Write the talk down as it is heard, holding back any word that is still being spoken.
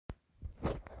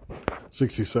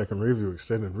60-second review,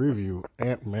 extended review,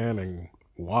 Ant-Man and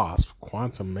Wasp,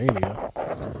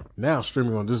 Quantumania, now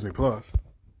streaming on Disney+.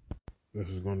 This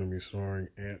is going to be starring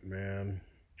Ant-Man,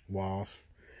 Wasp,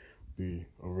 the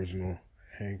original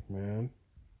Hank Man,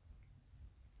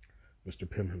 Mr.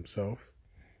 Pym himself,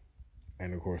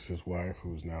 and of course his wife,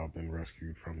 who's now been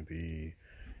rescued from the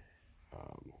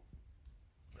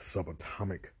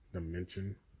subatomic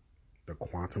dimension, the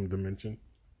quantum dimension.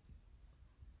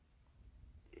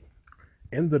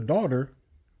 And the daughter,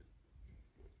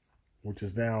 which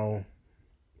is now,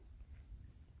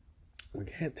 we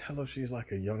can't tell if she's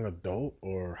like a young adult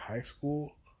or high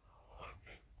school.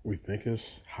 We think it's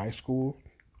high school.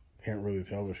 Can't really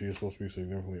tell, but she is supposed to be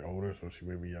significantly older, so she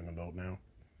may be young adult now.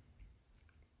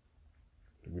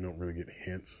 We don't really get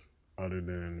hints other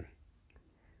than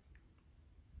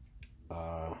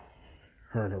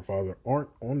her and her father aren't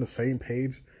on the same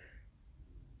page.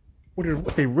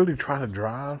 What they really try to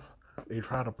drive, they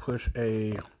try to push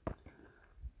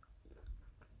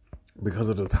because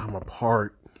of the time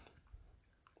apart,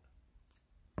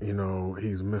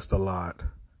 he's missed a lot.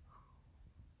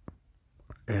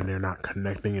 And they're not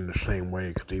connecting in the same way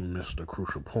because they missed a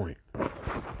crucial point.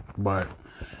 But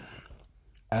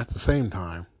at the same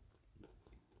time,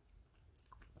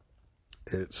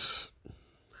 it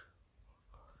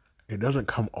doesn't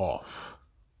come off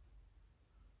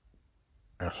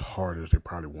as hard as they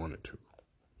probably wanted to.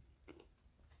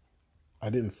 I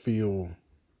didn't feel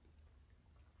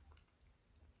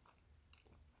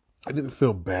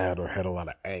bad or had a lot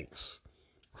of angst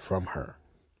from her.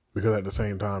 Because at the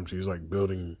same time, she's like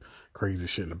building crazy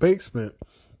shit in the basement,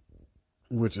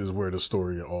 which is where the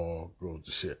story all goes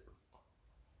to shit.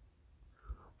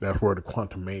 That's where the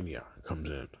Quantumania comes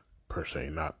in, per se,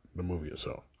 not the movie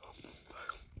itself.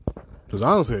 Because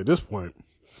honestly, at this point,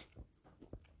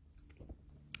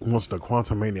 once the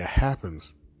Quantumania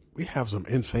happens, we have some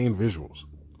insane visuals.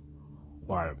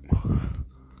 Like,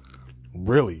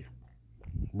 really,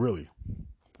 really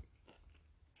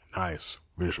nice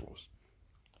visuals.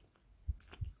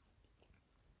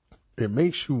 It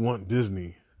makes you want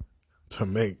Disney to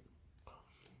make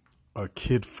a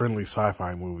kid-friendly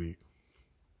sci-fi movie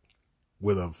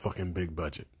with a fucking big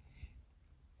budget.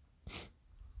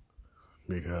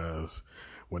 Because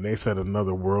when they said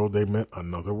another world, they meant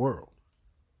another world.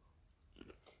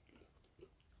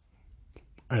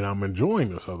 And I'm enjoying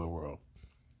this other world.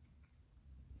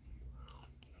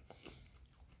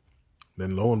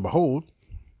 Then lo and behold,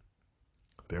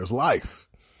 there's life.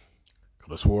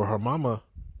 Could have swore her mama,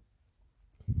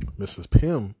 Mrs.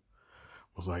 Pym,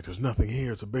 was like, there's nothing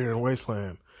here. It's a barren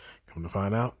wasteland. Come to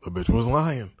find out, the bitch was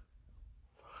lying.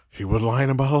 She was lying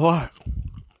about a lot.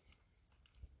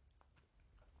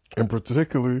 And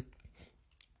particularly,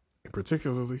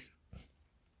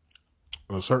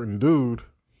 a certain dude,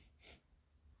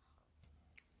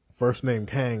 first name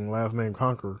Kang, last name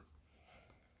Conqueror,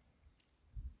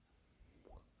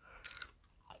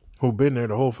 who been there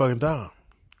the whole fucking time.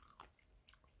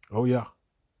 Oh yeah.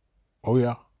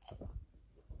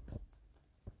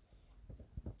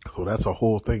 So that's a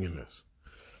whole thing in this.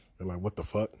 They're like, what the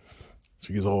fuck?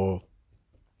 She's all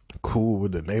cool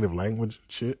with the native language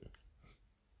and shit.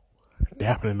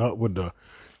 Dapping it up with the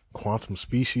quantum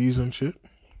species and shit.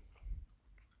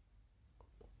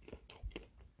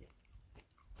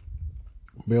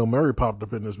 Bill Murray popped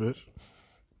up in this bitch.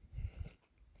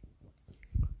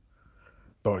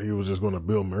 Thought he was just going to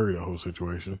Bill Murray the whole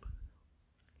situation.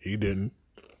 He didn't.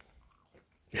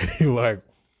 He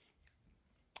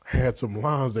had some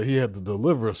lines that he had to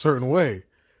deliver a certain way.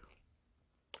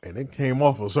 And it came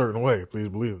off a certain way, please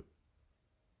believe it.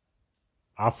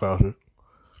 I felt it.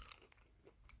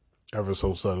 Ever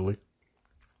so subtly.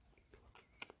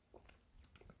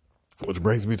 Which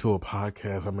brings me to a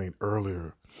podcast I made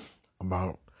earlier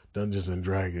about Dungeons and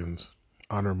Dragons,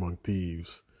 Honor Among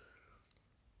Thieves.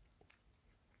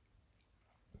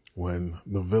 When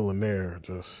the villain there,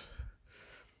 just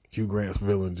Hugh Grant's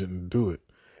villain, didn't do it.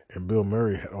 And Bill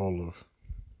Murray had all of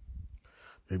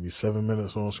maybe 7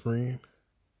 minutes on screen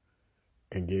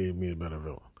and gave me a better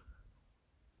villain.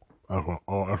 That's what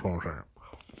I'm saying.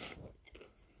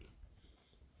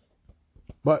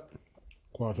 But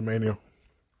Quantumania,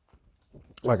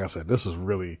 like I said, this is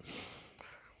really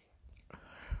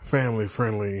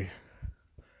family-friendly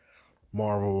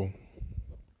Marvel.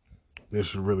 This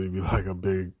should really be like a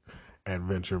big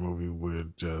adventure movie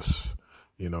with just,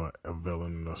 a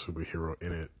villain and a superhero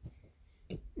in it.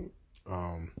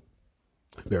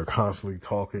 They're constantly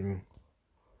talking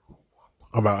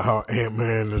about how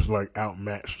Ant-Man is like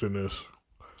outmatched in this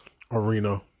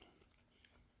arena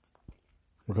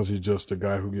because he's just a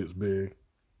guy who gets big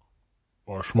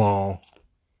or small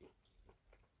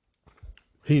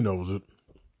He knows it.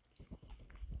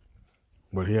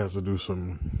 But he has to do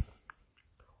some,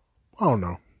 I don't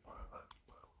know,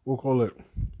 we'll call it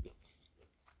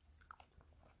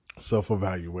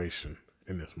self-evaluation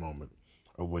in this moment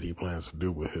of what he plans to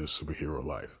do with his superhero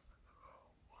life.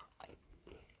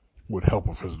 With help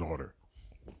of his daughter,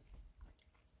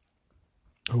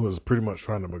 who was pretty much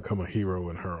trying to become a hero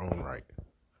in her own right.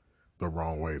 The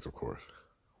wrong ways, of course.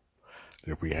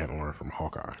 If we hadn't learned from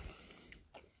Hawkeye.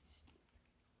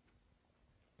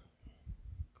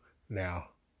 Now,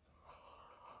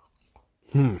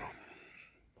 once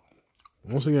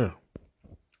again,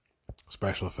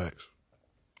 special effects,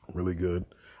 really good.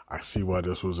 I see why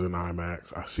this was in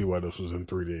IMAX. I see why this was in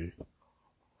 3D.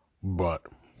 But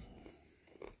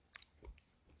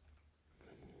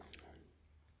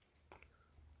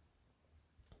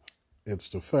it's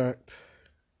the fact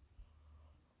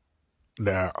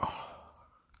that,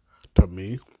 to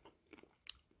me,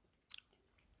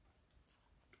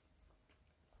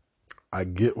 I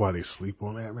get why they sleep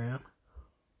on that man.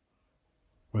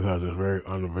 Because it's very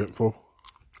uneventful.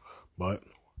 But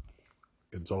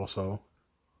it's also,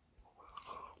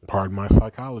 pardon my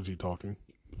psychology talking,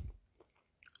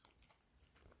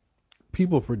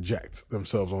 people project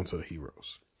themselves onto the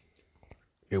heroes.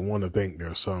 They want to think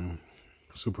there's some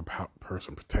super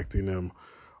person protecting them,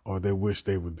 or they wish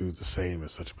they would do the same in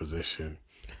such a position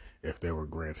if they were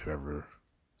granted ever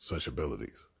such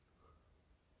abilities.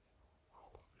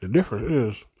 The difference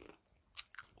is,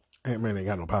 Ant-Man ain't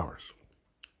got no powers.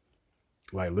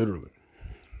 Like, literally.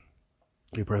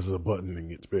 He presses a button and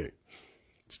gets big.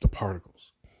 It's the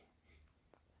particles.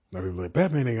 Now people are like,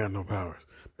 Batman ain't got no powers.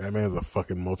 Batman's a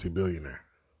fucking multi-billionaire.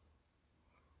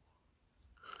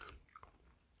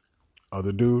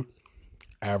 Other dude,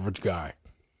 average guy,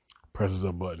 presses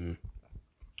a button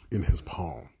in his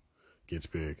palm. Gets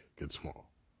big, gets small.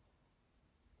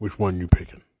 Which one you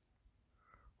picking?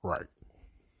 Right.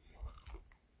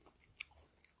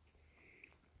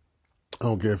 I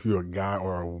don't care if you're a guy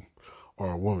or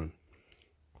a woman.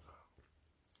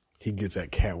 He gets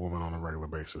at Catwoman on a regular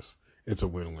basis. It's a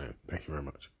win-win. Thank you very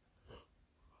much.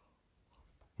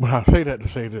 But I say that to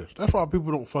say this. That's why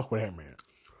people don't fuck with Ant-Man.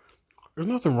 There's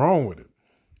nothing wrong with it.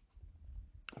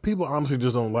 People honestly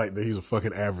just don't like that he's a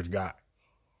fucking average guy.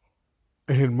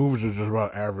 And his movies are just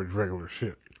about average, regular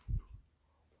shit.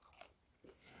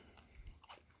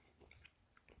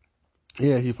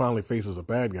 Yeah, he finally faces a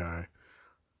bad guy.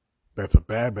 That's a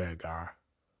bad guy.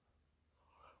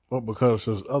 But because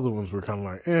his other ones were kind of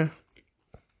like,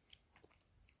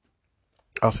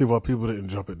 I'll see why people didn't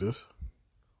jump at this.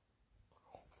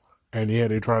 And yeah,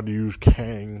 they tried to use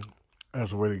Kang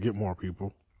as a way to get more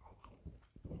people.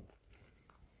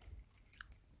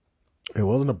 It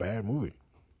wasn't a bad movie.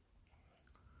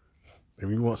 If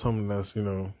you want something that's,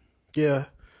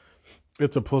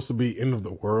 it's supposed to be end of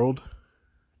the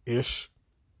world-ish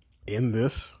in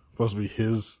this. Supposed to be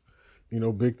his,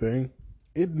 big thing.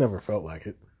 It never felt like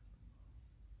it.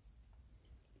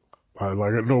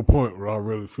 Like at no point were I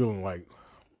really feeling like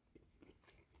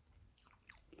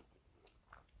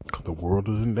the world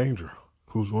is in danger.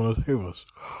 Who's going to save us?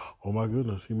 Oh my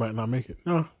goodness, he might not make it.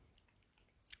 No,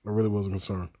 I really wasn't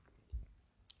concerned.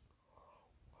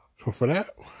 So for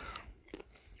that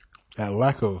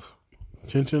lack of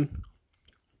tension,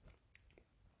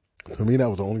 to me that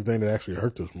was the only thing that actually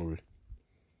hurt this movie.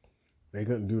 They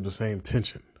couldn't do the same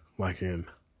tension like in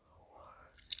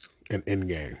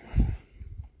Endgame.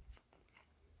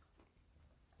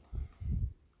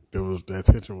 That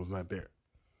tension was not there.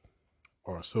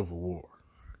 Or a Civil War.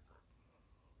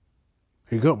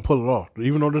 He couldn't pull it off.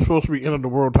 Even though this supposed to be end of the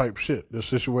world type shit, this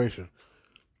situation,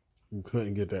 you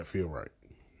couldn't get that feel right.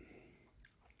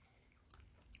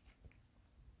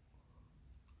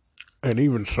 And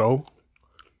even so,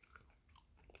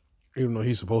 even though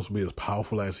he's supposed to be as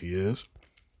powerful as he is,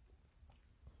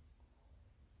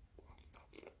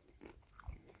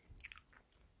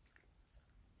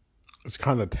 it's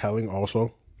kind of telling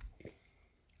also,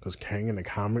 because Kang in the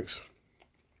comics,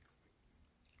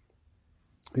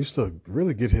 he used to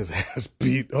really get his ass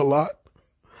beat a lot.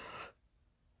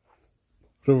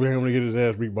 So for him to get his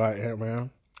ass beat by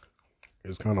Ant-Man,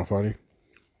 it's kind of funny.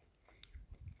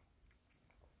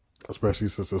 Especially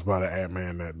since it's by the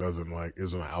Ant-Man that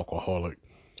isn't an alcoholic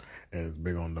and is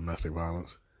big on domestic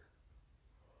violence.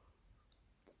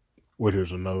 Which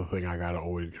is another thing I gotta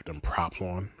always give them props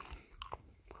on.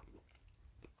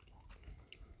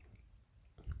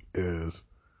 Is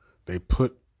they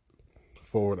put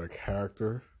forward a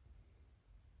character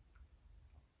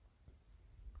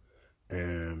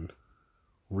and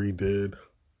redid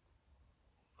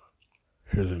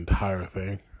his entire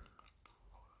thing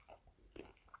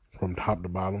from top to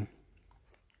bottom.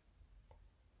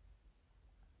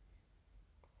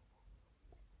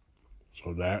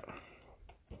 So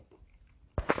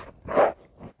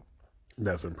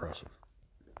that's impressive.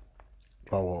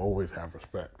 I will always have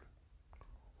respect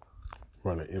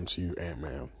for the MCU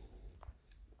Ant-Man.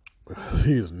 Because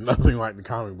he is nothing like the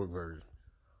comic book version.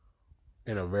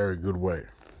 In a very good way.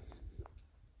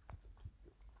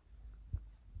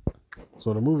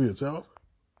 So the movie itself,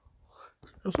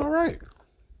 it's alright.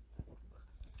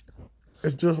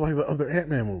 It's just like the other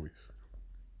Ant-Man movies.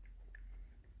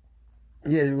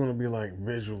 Yeah, you're going to be like,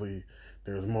 visually,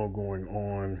 there's more going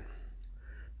on.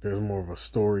 There's more of a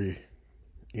story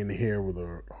in here with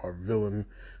our villain,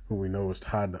 who we know is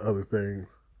tied to other things.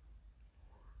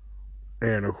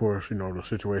 And of course, the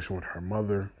situation with her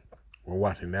mother. We're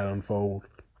watching that unfold.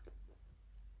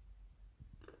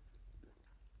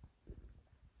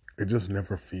 It just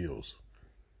never feels.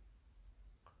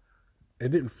 It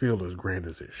didn't feel as grand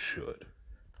as it should.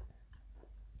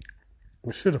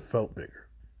 It should have felt bigger.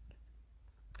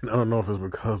 And I don't know if it's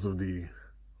because of the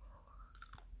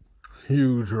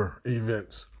huge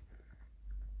events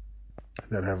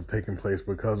that have taken place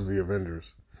because of the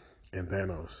Avengers and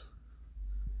Thanos.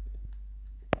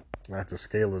 Like, the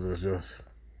scale of this just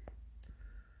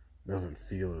doesn't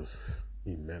feel as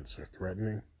immense or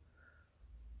threatening.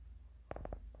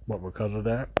 But because of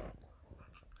that,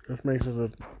 it just makes it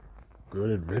a good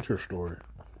adventure story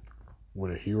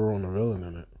with a hero and a villain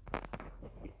in it.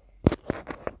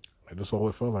 Like, that's all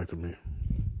it felt like to me.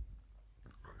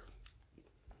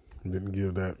 It didn't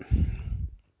give that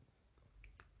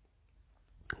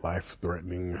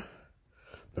life-threatening,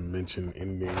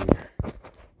 dimension-ending,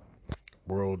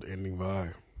 world-ending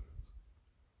vibe.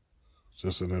 It's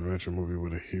just an adventure movie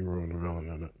with a hero and a villain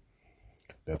in it.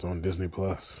 That's on Disney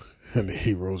Plus. And the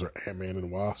heroes are Ant-Man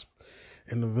and Wasp.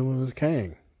 And the villain is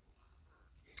Kang.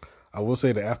 I will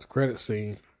say the after credits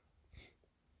scene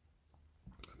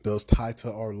does tie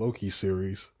to our Loki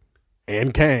series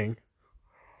and Kang,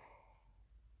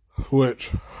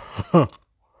 which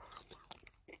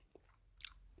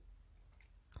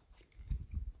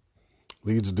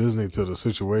leads Disney to the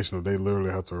situation that they literally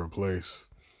have to replace,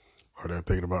 or they're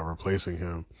thinking about replacing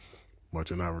him. But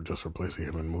you're not just replacing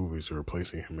him in movies, you're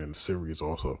replacing him in series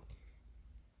also.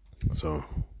 So,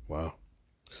 wow.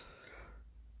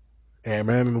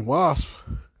 Ant-Man and Wasp,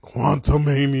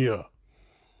 Quantumania.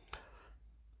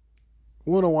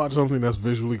 Want to watch something that's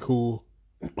visually cool,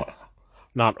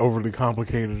 not overly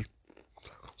complicated,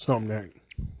 something that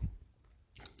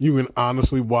you can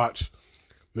honestly watch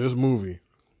this movie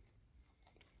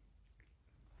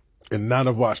and not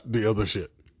have watched the other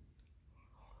shit.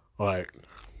 Like,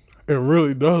 it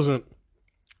really doesn't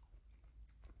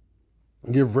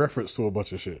give reference to a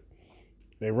bunch of shit.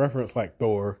 They reference like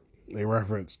Thor, they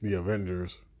reference the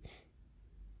Avengers,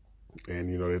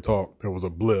 and they talk, there was a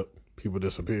blip, people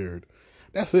disappeared.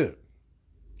 That's it.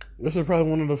 This is probably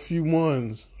one of the few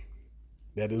ones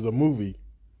that is a movie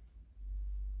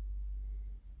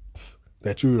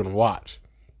that you're gonna watch.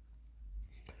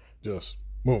 Just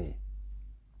boom.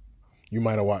 You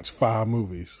might have watched 5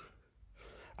 movies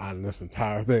out of this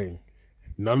entire thing.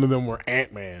 None of them were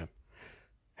Ant-Man.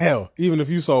 Hell, even if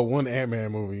you saw one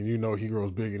Ant-Man movie and he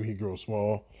grows big and he grows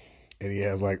small, and he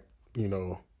has a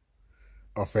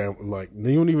family,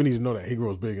 you don't even need to know that he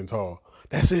grows big and tall.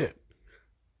 That's it.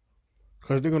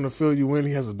 Because they're gonna fill you in.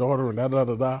 He has a daughter and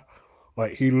da.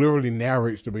 Like, he literally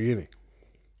narrates the beginning.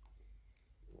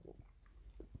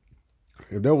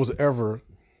 If there was ever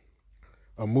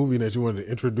a movie that you wanted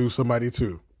to introduce somebody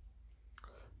to,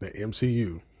 the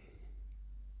MCU,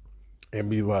 and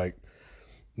be like,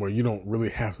 where you don't really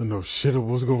have to know shit of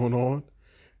what's going on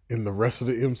in the rest of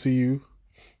the MCU,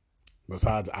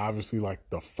 besides obviously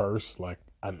the first,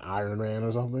 an Iron Man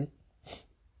or something,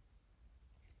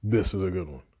 this is a good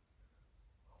one.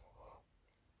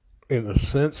 In the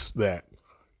sense that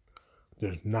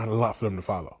there's not a lot for them to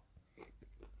follow.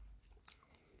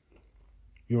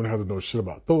 You don't have to know shit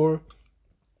about Thor,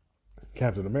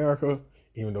 Captain America,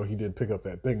 even though he did pick up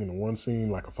that thing in the one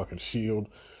scene like a fucking shield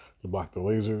to block the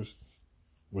lasers,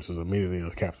 which is immediately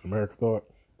as Captain America thought.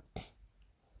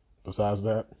 Besides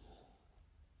that,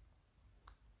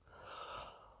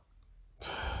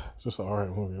 it's just an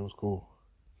alright movie. It was cool.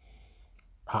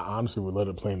 I honestly would let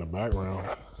it play in the background.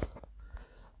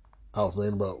 I was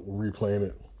thinking about replaying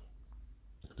it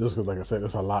just because, like I said,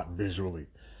 it's a lot visually.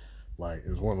 Like,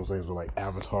 it's one of those things with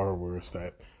Avatar, where it's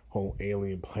that whole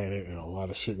alien planet and a lot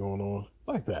of shit going on.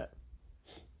 Like that.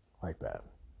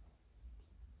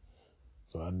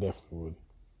 So I definitely would.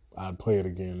 I'd play it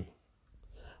again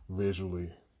visually,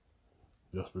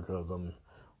 just because I'm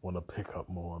want to pick up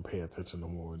more and pay attention to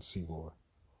more and see more.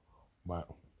 But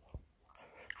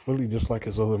really, just like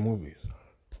his other movies,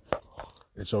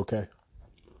 it's okay.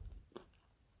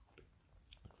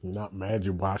 You're not mad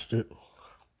you watched it.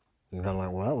 You're kind of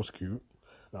like, well, that was cute.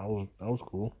 That was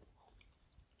cool.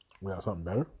 We got something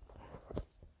better.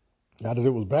 Not that it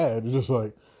was bad. It's just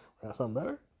like, we got something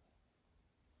better.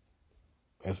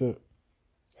 That's it.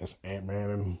 That's Ant-Man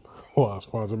and Wasp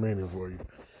Quantumania for you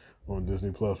on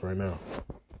Disney Plus right now.